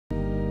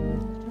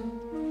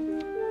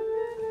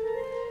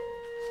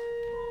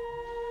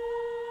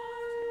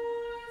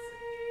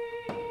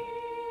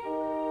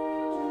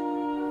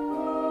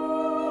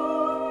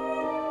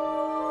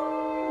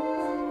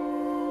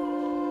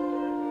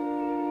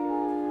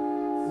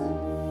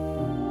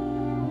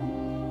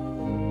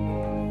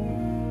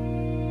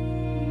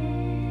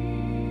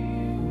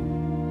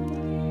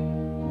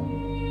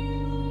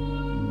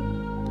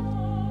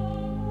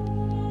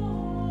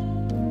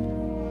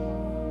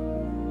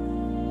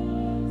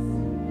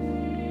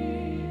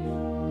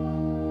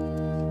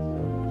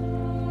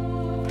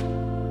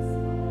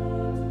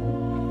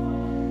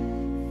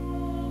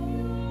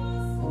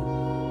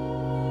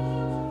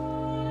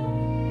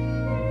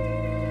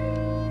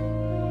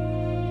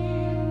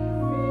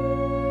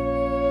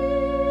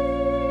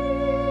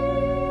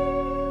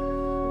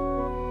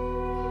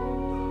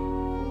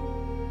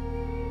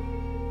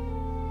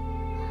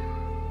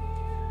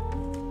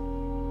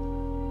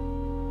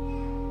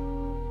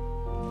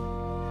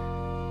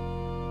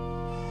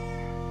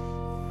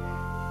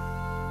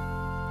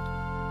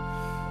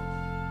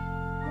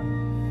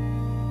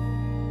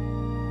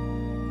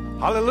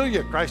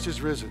Hallelujah, Christ is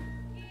risen.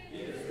 He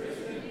is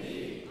risen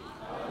indeed.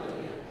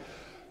 Hallelujah.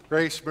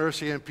 Grace,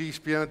 mercy, and peace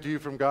be unto you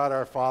from God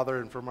our Father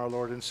and from our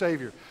Lord and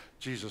Savior,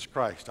 Jesus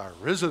Christ, our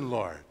risen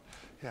Lord.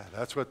 Yeah,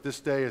 that's what this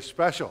day is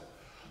special.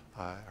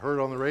 I heard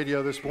on the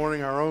radio this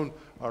morning, our own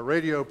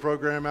radio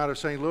program out of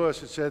St.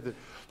 Louis, it said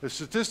that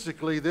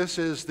statistically this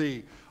is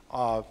the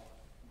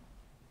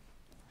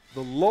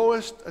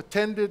lowest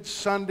attended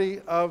Sunday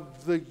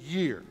of the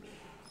year.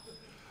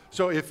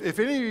 So if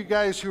any of you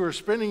guys who are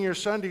spending your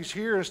Sundays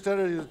here instead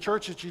of the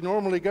church that you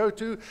normally go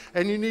to,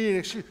 and you need an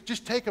excuse,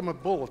 just take them a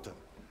bulletin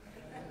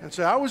and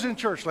say, I was in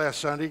church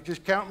last Sunday,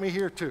 just count me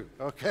here too,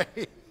 okay?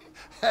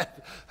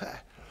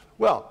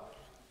 Well,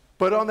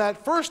 but on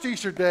that first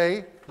Easter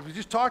day, we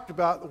just talked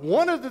about,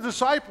 one of the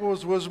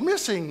disciples was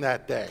missing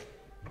that day.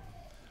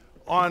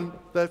 On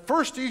that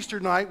first Easter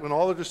night, when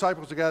all the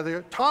disciples were gathered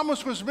there,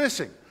 Thomas was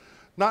missing.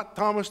 Not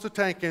Thomas the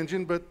tank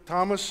engine, but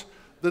Thomas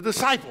the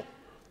disciple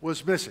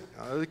was missing.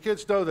 The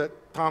kids know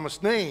that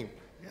Thomas' name.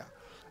 Yeah.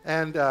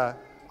 And,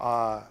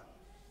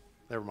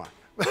 never mind.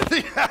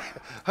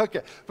 Okay,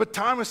 but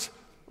Thomas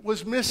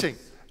was missing.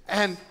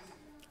 And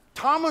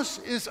Thomas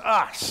is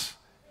us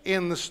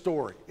in the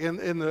story,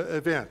 in the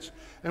events.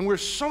 And we're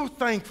so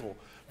thankful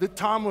that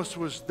Thomas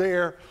was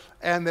there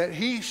and that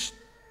he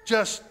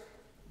just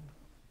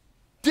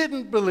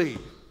didn't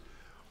believe.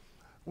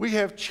 We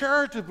have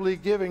charitably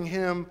given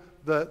him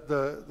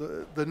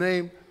the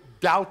name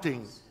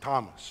Doubting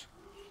Thomas.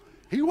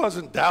 He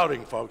wasn't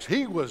doubting, folks.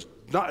 He was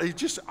not,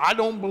 I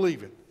don't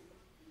believe it.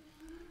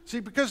 See,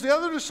 because the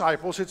other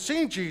disciples had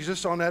seen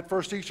Jesus on that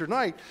first Easter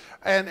night,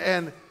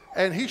 and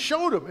he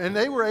showed them, and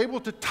they were able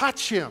to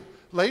touch him.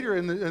 Later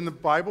in the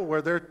Bible,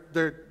 where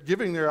they're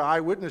giving their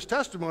eyewitness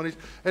testimonies,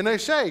 and they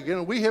say, you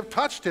know, we have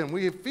touched him,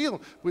 we have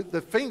feel with the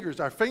fingers,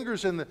 our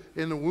fingers in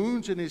the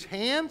wounds in his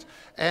hands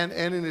and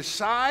in his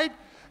side,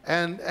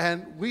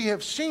 and we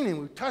have seen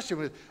him, we've touched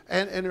him,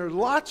 and there are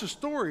lots of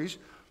stories,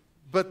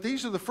 but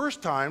these are the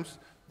first times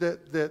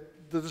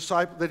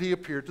that he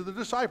appeared to the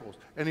disciples,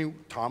 and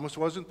Thomas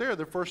wasn't there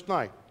the first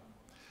night,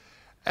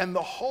 and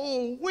the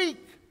whole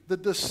week the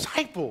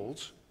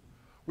disciples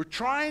were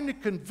trying to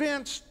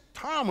convince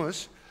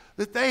Thomas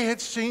that they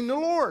had seen the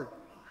Lord.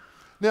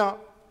 Now,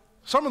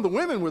 some of the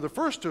women were the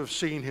first to have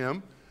seen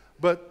him,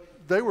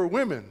 but they were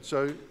women,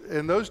 so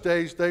in those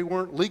days they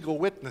weren't legal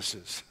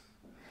witnesses.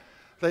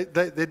 They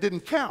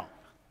didn't count.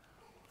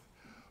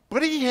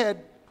 But he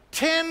had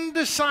 10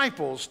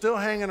 disciples still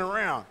hanging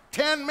around,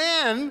 10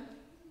 men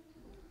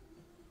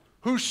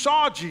who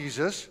saw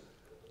Jesus,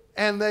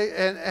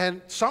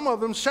 and some of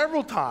them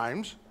several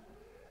times,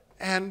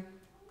 and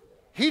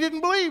he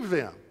didn't believe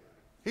them.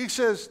 He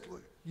says,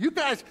 you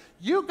guys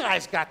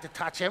got to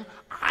touch him.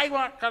 I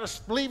wasn't going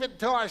to believe it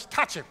until I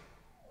touch him.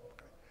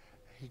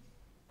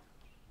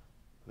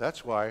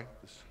 That's why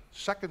the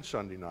second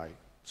Sunday night,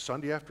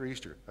 Sunday after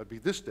Easter, that'd be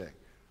this day.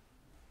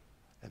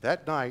 And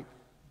that night,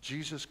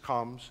 Jesus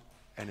comes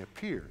and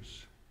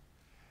appears.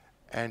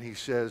 And he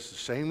says the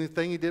same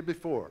thing he did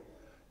before.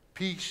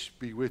 Peace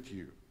be with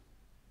you.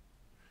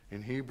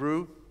 In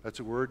Hebrew, that's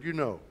a word you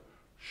know,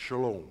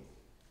 shalom.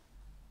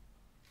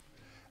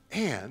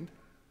 And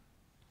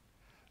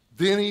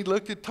then he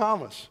looked at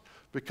Thomas,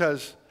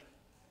 because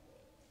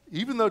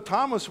even though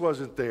Thomas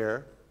wasn't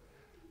there,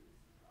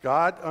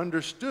 God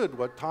understood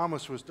what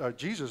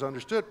Jesus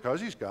understood,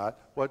 because he's God,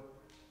 what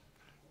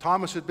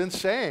Thomas had been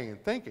saying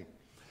and thinking.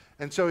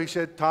 And so he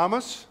said,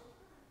 Thomas,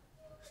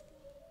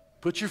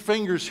 put your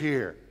fingers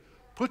here.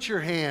 Put your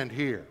hand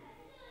here.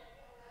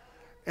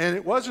 And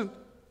it wasn't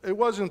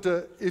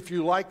a if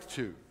you like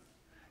to.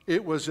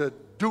 It was a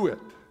do it.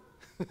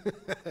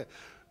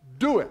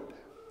 Do it.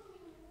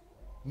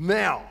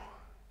 Now.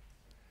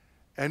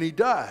 And he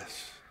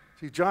does.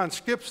 See, John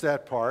skips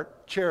that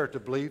part,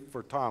 charitably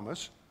for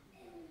Thomas.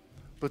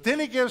 But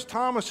then he gives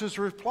Thomas his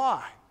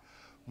reply.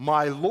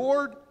 My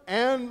Lord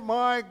and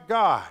my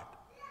God.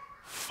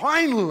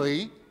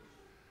 Finally,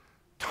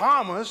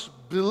 Thomas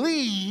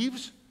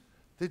believes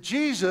that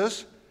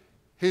Jesus,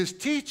 his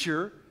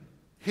teacher,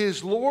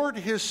 his Lord,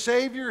 his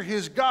Savior,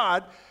 his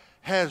God,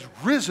 has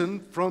risen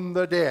from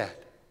the dead.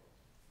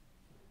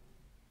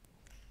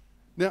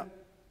 Now,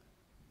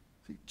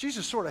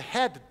 Jesus sort of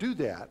had to do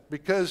that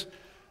because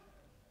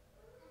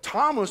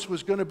Thomas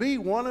was going to be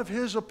one of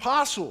his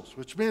apostles,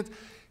 which meant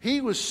he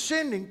was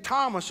sending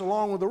Thomas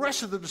along with the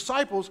rest of the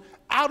disciples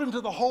out into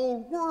the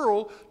whole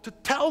world to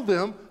tell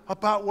them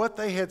about what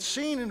they had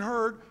seen and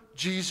heard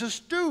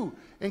Jesus do,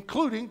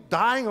 including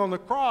dying on the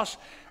cross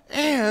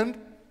and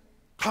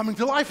coming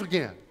to life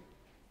again.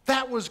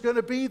 That was going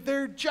to be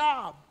their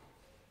job.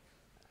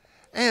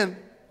 And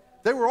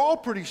they were all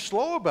pretty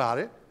slow about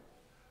it.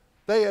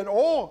 They had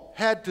all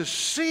had to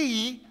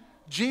see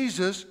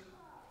Jesus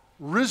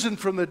risen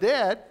from the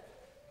dead.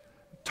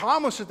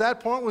 Thomas at that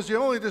point was the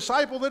only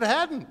disciple that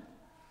hadn't.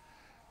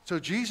 So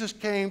Jesus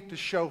came to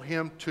show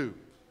him too.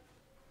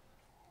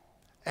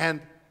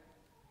 And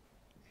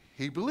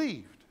he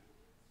believed.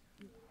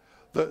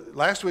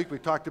 Last week we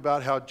talked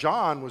about how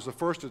John was the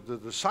first of the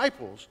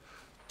disciples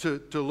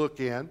to look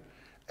in.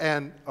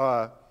 And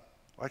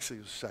Actually,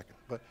 he was second.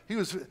 But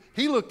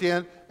he looked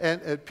in,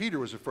 and Peter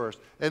was the first.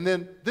 And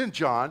then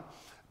John.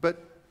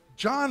 But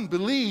John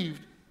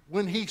believed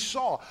when he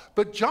saw.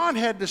 But John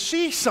had to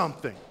see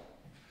something.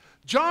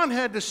 John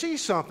had to see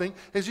something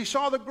as he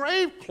saw the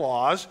grave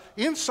cloths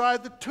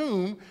inside the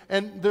tomb,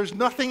 and there's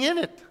nothing in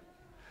it.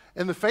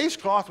 And the face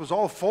cloth was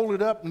all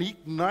folded up, neat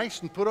and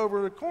nice, and put over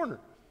in the corner.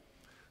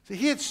 See,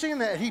 he had seen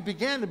that. He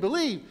began to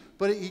believe,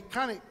 but he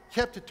kind of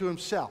kept it to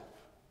himself.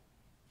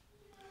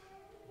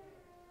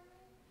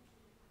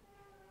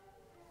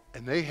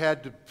 And they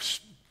had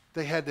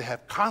to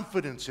have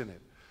confidence in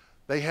it.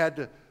 They had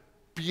to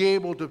be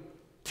able to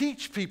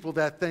teach people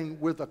that thing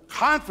with a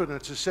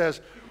confidence that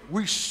says,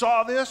 we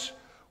saw this,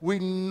 we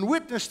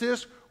witnessed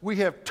this, we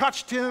have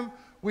touched him,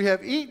 we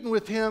have eaten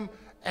with him,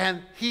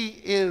 and he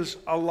is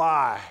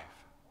alive.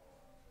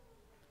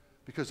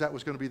 Because that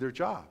was going to be their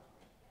job.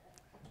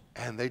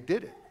 And they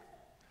did it.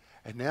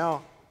 And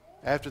now,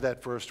 after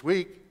that first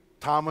week,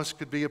 Thomas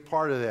could be a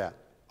part of that,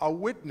 a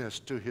witness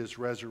to his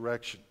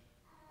resurrection.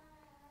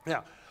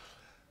 Now,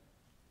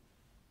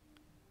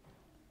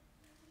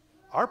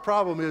 our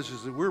problem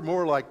is that we're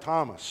more like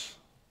Thomas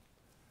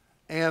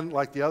and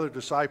like the other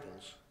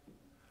disciples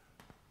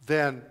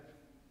than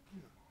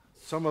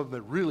some of them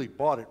that really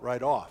bought it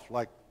right off,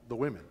 like the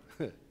women.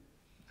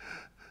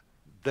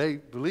 They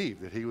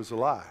believed that he was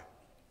alive,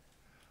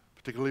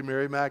 particularly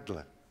Mary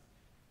Magdalene.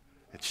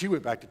 And she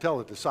went back to tell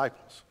the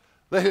disciples.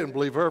 They didn't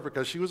believe her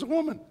because she was a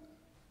woman.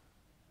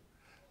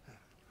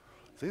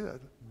 See,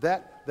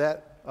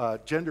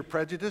 that gender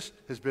prejudice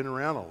has been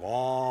around a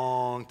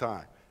long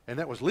time, and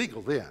that was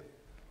legal then.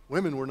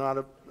 Women were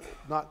not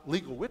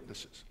legal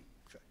witnesses.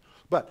 Okay.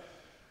 But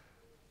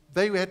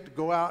they had to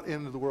go out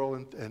into the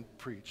world and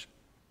preach.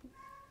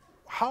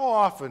 How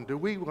often do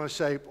we want to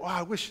say, "Oh,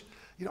 I wish,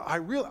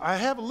 I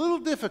have a little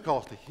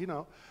difficulty,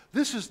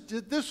 This was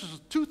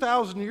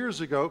 2,000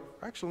 years ago,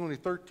 actually only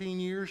 13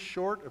 years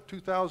short of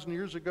 2,000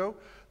 years ago,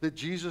 that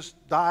Jesus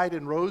died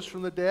and rose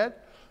from the dead.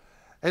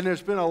 And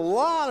there's been a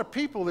lot of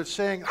people that's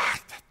saying,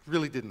 that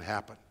really didn't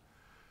happen.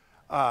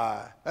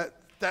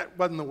 That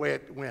wasn't the way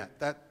it went.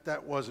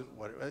 That wasn't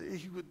what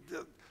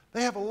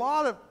they have a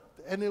lot of,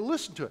 and they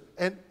listen to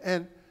it.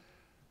 And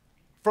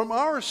from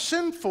our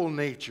sinful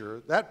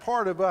nature, that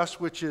part of us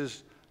which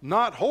is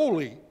not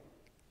holy,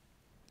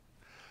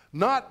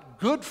 not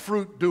good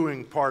fruit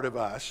doing part of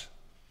us,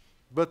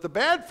 but the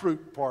bad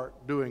fruit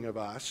part doing of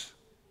us,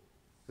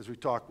 as we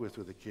talk with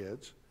the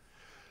kids,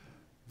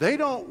 they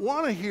don't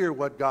want to hear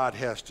what God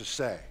has to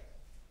say.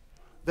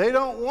 They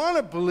don't want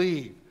to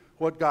believe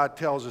what God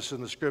tells us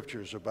in the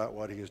scriptures about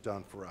what he has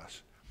done for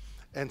us.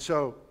 And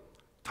so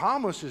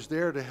Thomas is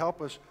there to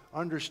help us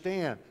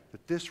understand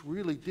that this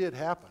really did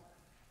happen.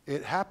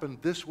 It happened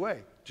this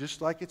way,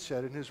 just like it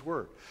said in his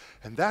word.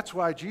 And that's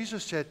why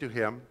Jesus said to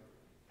him,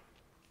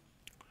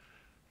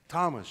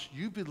 Thomas,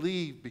 you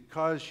believe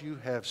because you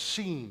have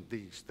seen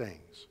these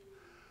things.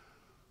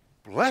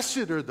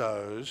 Blessed are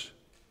those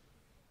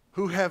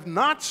who have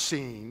not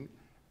seen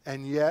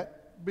and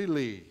yet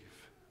believe.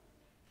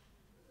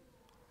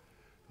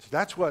 So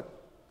that's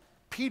what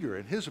Peter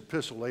in his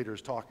epistle later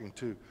is talking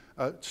to,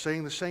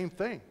 saying the same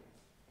thing.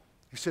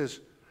 He says,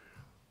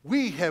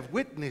 we have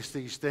witnessed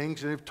these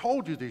things and have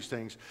told you these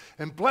things,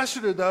 and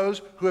blessed are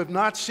those who have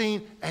not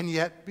seen and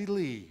yet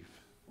believe.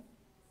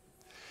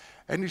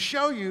 And to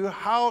show you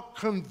how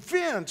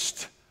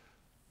convinced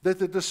that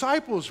the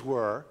disciples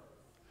were,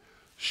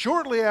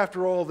 shortly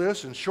after all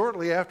this and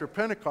shortly after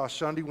Pentecost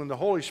Sunday, when the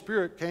Holy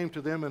Spirit came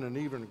to them in an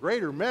even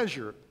greater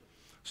measure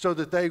so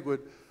that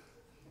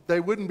they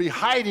wouldn't be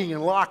hiding in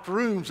locked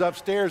rooms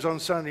upstairs on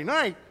Sunday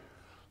night,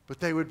 but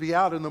they would be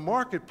out in the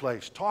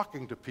marketplace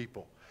talking to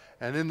people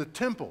and in the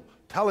temple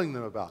telling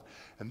them about.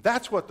 And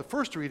that's what the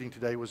first reading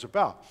today was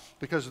about,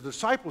 because the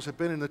disciples had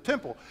been in the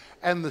temple.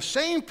 And the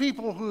same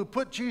people who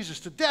put Jesus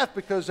to death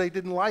because they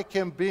didn't like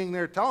him being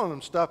there telling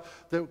them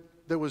stuff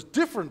that was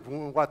different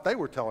from what they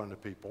were telling the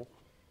people.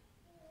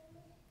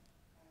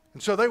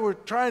 And so they were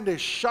trying to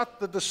shut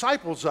the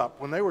disciples up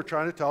when they were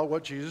trying to tell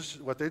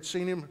what they'd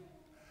seen him.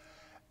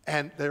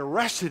 And they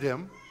arrested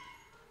him.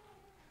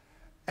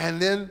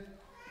 And then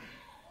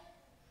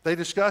they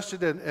discussed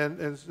it,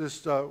 and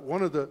this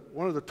one of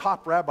the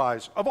top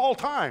rabbis of all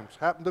times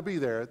happened to be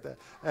there,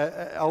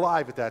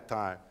 alive at that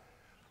time.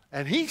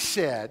 And he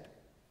said,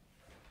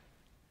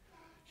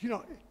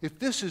 if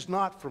this is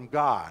not from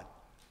God,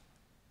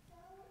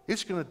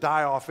 it's going to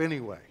die off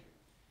anyway.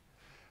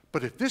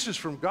 But if this is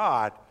from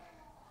God,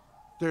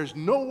 there's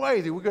no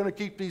way that we're going to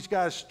keep these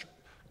guys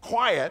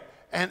quiet,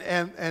 and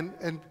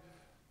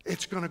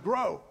it's going to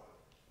grow.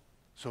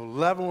 So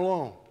let them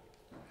alone.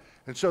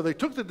 And so they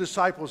took the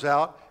disciples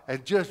out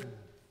and just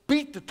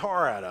beat the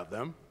tar out of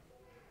them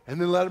and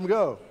then let them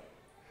go.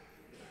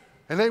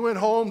 And they went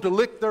home to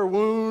lick their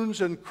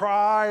wounds and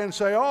cry and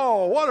say,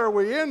 oh, what are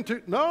we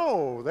into?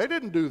 No, they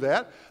didn't do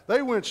that.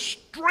 They went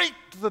straight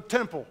to the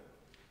temple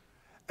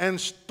and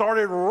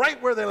started right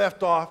where they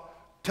left off,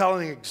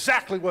 telling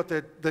exactly what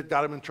that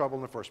got them in trouble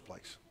in the first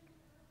place.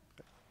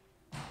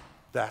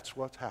 That's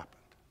what's happened.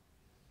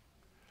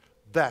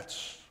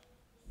 That's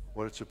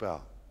what it's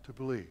about, to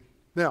believe.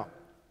 Now,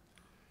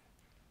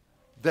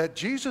 that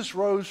Jesus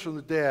rose from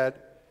the dead,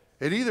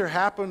 it either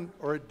happened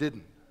or it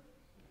didn't.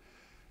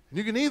 And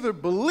you can either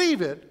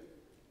believe it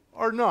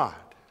or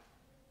not,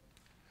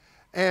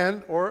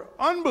 and or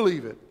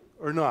unbelieve it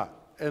or not.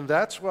 And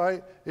that's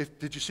why,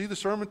 did you see the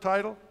sermon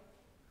title?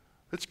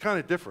 It's kind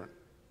of different.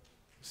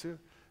 See,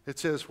 it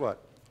says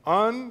what?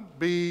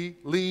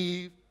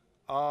 Unbelievable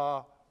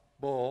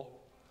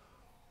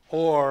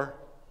or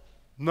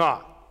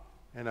not.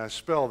 And I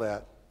spell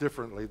that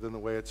differently than the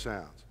way it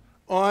sounds.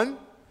 Un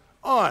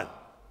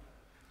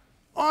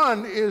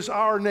is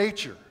our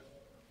nature.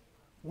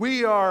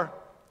 We are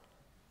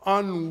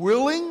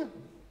unwilling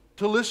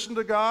to listen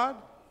to God.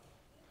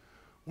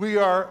 We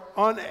are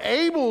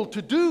unable to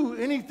do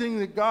anything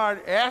that God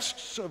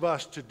asks of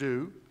us to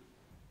do.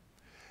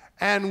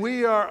 And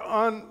we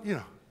are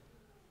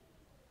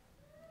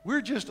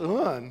we're just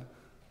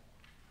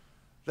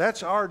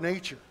that's our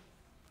nature.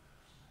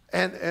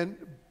 And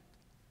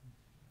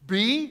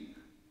be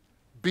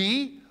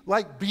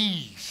like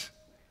bees.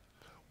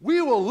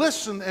 We will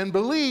listen and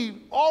believe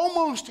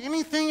almost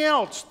anything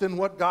else than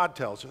what God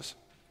tells us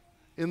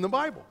in the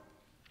Bible.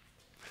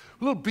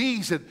 Little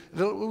bees that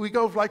we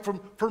go like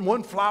from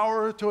one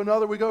flower to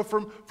another. We go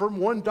from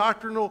one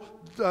doctrinal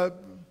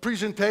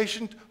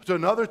presentation to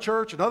another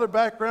church, another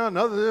background,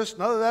 another this,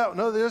 another that,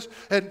 another this,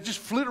 and just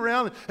flit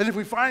around. And if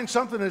we find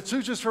something that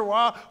suits us for a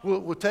while,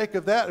 we'll take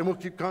of that, and we'll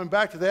keep coming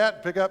back to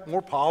that, pick up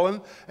more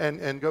pollen,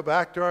 and go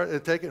back to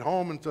and take it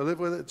home and to live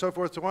with it, and so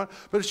forth and so on.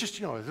 But it's just,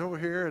 it's over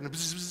here, and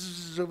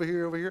it's over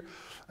here,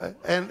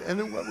 and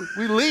then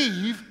we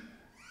leave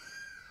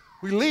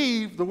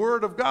the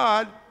Word of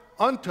God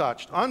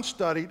untouched,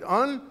 unstudied,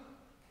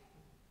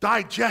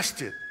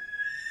 undigested,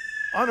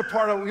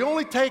 unapart of it. We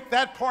only take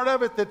that part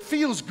of it that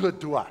feels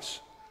good to us.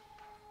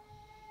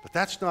 But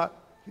that's not,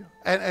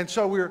 and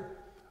so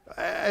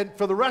and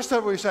for the rest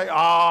of it we say,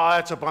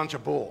 that's a bunch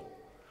of bull.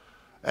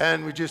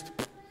 And we just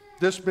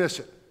dismiss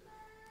it.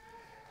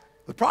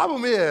 The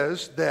problem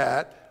is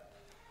that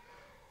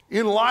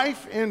in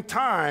life, in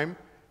time,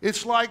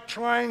 it's like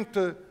trying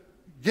to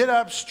get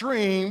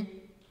upstream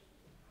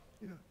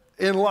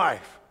in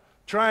life.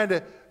 Trying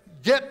to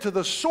get to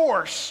the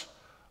source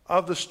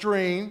of the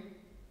stream,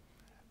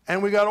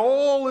 and we got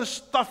all this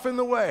stuff in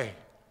the way.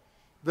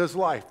 There's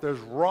life. There's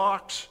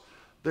rocks.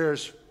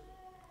 There's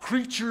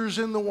creatures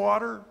in the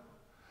water.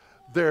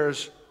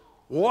 There's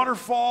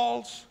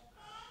waterfalls.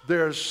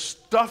 There's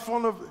stuff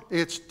on the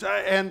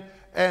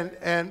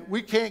and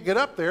we can't get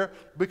up there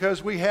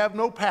because we have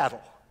no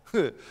paddle.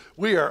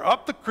 We are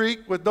up the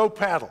creek with no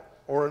paddle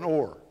or an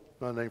oar,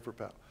 not a name for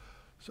paddle.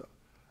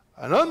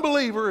 An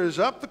unbeliever is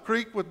up the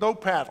creek with no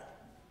paddle,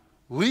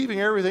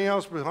 leaving everything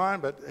else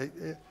behind. But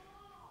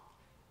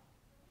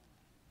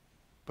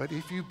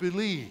if you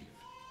believe,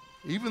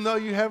 even though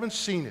you haven't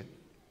seen it,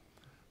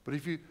 but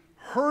if you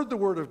heard the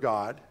Word of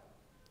God,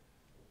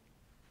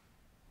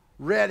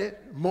 read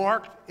it,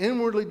 marked,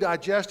 inwardly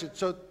digested,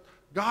 so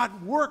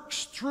God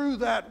works through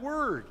that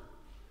Word,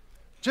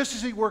 just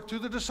as He worked through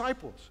the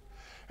disciples.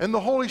 And the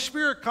Holy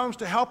Spirit comes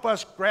to help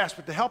us grasp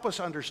it, to help us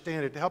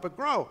understand it, to help it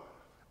grow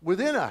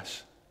within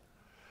us.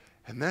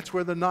 And that's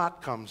where the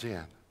knot comes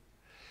in,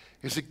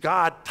 is that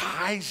God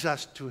ties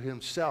us to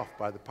Himself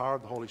by the power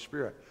of the Holy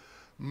Spirit,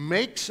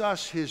 makes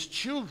us His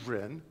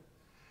children,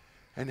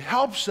 and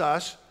helps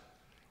us,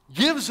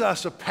 gives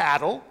us a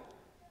paddle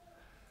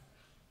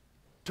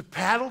to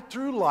paddle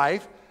through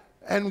life,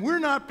 and we're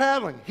not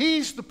paddling.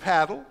 He's the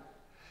paddle,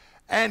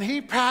 and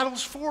He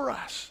paddles for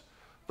us.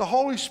 The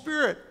Holy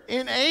Spirit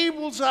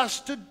enables us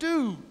to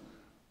do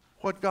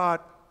what God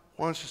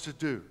wants us to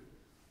do.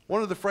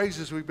 One of the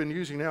phrases we've been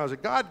using now is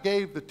that God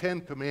gave the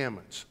 10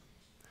 Commandments,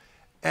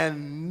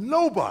 and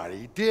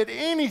nobody did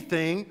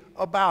anything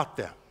about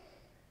them.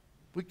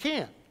 We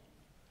can't.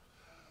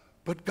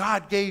 But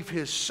God gave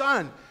His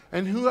Son,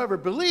 and whoever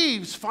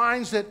believes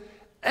finds that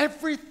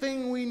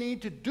everything we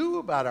need to do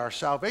about our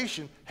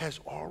salvation has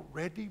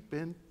already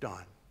been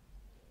done.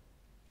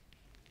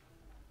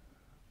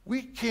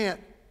 We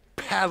can't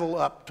paddle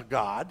up to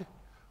God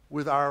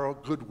with our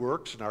good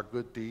works and our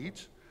good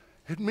deeds.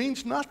 It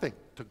means nothing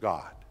to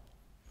God.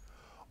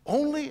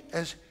 Only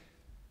as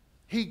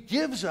He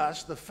gives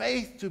us the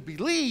faith to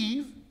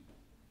believe,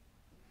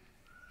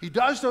 He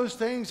does those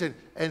things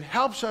and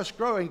helps us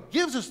grow and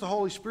gives us the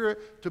Holy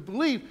Spirit to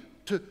believe,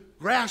 to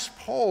grasp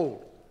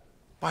hold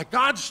by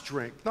God's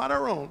strength, not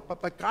our own,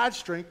 but by God's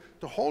strength,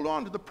 to hold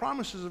on to the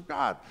promises of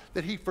God,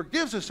 that He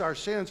forgives us our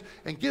sins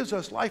and gives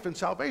us life and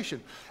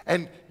salvation,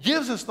 and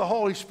gives us the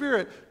Holy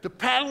Spirit to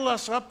paddle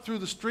us up through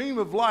the stream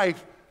of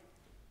life.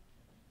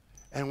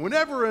 And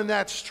whenever in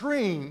that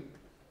stream,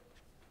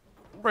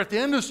 we're at the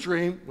end of the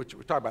stream, which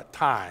we're talking about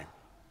time.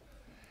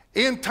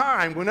 In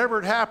time, whenever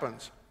it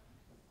happens,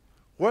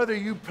 whether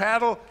you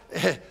paddle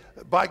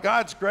by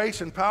God's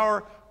grace and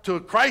power till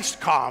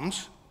Christ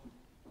comes,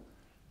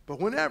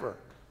 but whenever,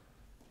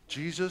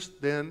 Jesus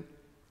then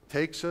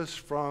takes us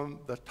from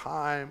the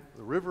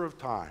river of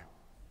time,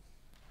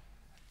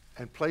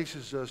 and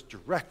places us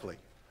directly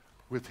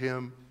with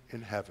Him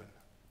in heaven.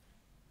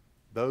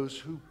 those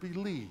who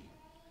believe,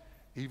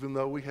 even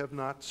though we have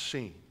not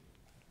seen.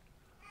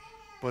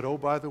 But oh,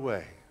 by the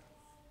way,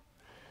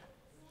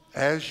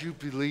 as you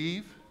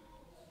believe,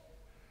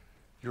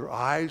 your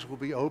eyes will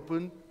be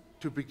opened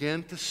to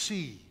begin to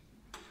see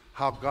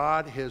how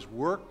God is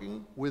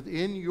working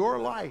within your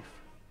life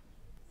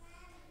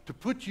to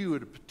put you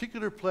at a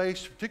particular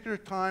place, particular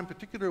time,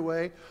 particular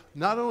way,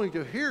 not only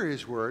to hear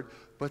his word,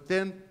 but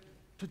then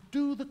to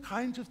do the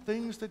kinds of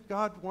things that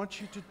God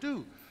wants you to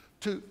do,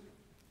 to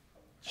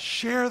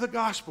share the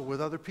gospel with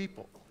other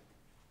people.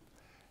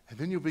 And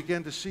then you'll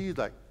begin to see,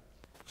 like,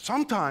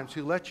 sometimes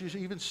he'll let you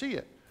even see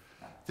it,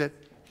 that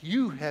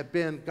you have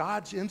been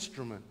God's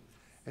instrument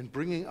in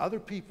bringing other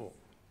people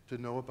to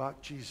know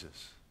about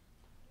Jesus.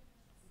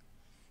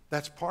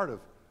 That's part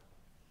of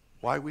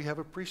why we have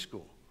a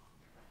preschool.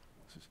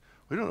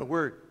 We don't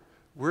know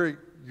where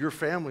your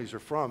families are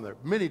from. There are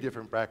many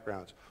different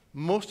backgrounds.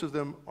 Most of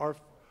them are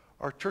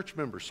church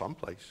members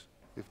someplace,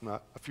 if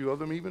not a few of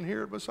them even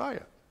here at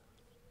Messiah.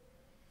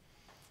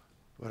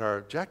 But our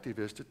objective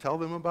is to tell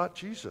them about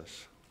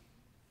Jesus.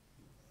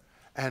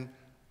 And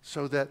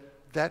so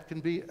that can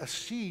be a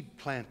seed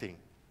planting.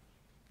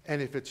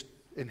 And if it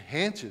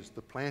enhances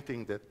the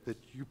planting that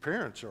you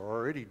parents are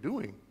already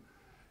doing,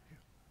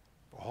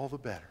 all the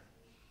better.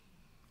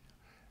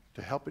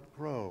 To help it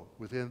grow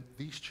within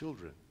these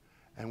children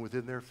and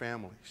within their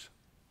families.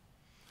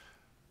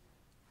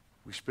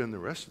 We spend the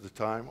rest of the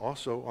time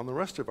also on the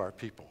rest of our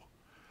people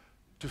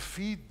to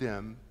feed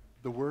them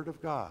the Word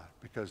of God,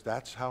 because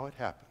that's how it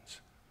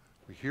happens.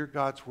 We hear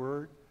God's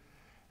Word,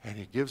 and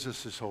he gives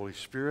us his Holy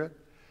Spirit,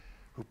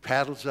 who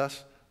paddles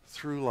us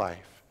through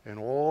life and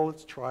all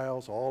its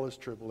trials, all its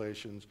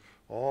tribulations,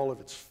 all of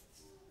its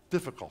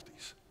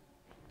difficulties.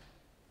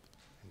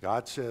 And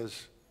God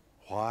says,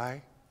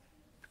 why?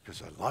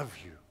 Because I love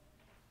you,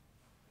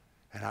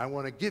 and I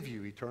want to give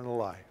you eternal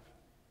life.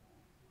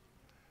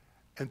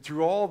 And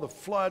through all the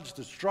floods,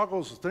 the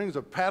struggles, the things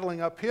of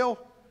paddling uphill,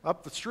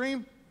 up the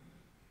stream,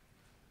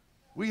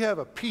 we have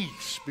a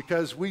peace,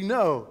 because we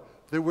know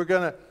that we're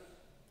going to,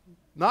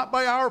 not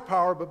by our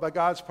power, but by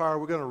God's power,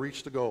 we're going to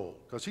reach the goal,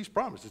 because he's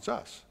promised it's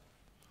us.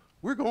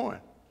 We're going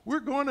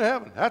to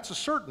heaven. That's a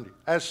certainty.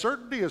 As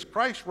certainty as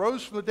Christ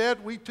rose from the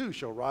dead, we too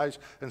shall rise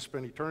and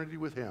spend eternity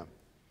with him.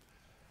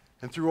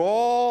 And through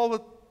all the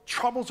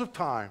troubles of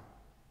time,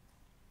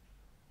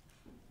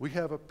 we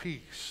have a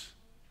peace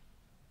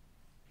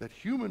that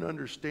human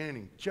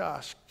understanding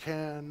just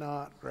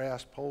cannot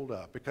grasp hold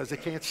of, because they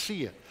can't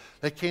see it.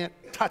 They can't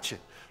touch it.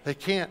 They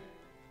can't.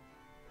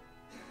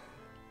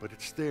 But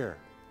it's there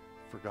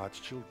for God's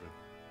children.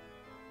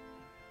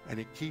 And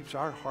it keeps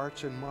our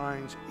hearts and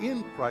minds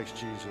in Christ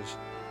Jesus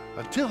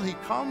until he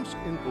comes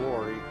in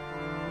glory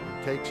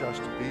and takes us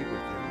to be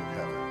with him.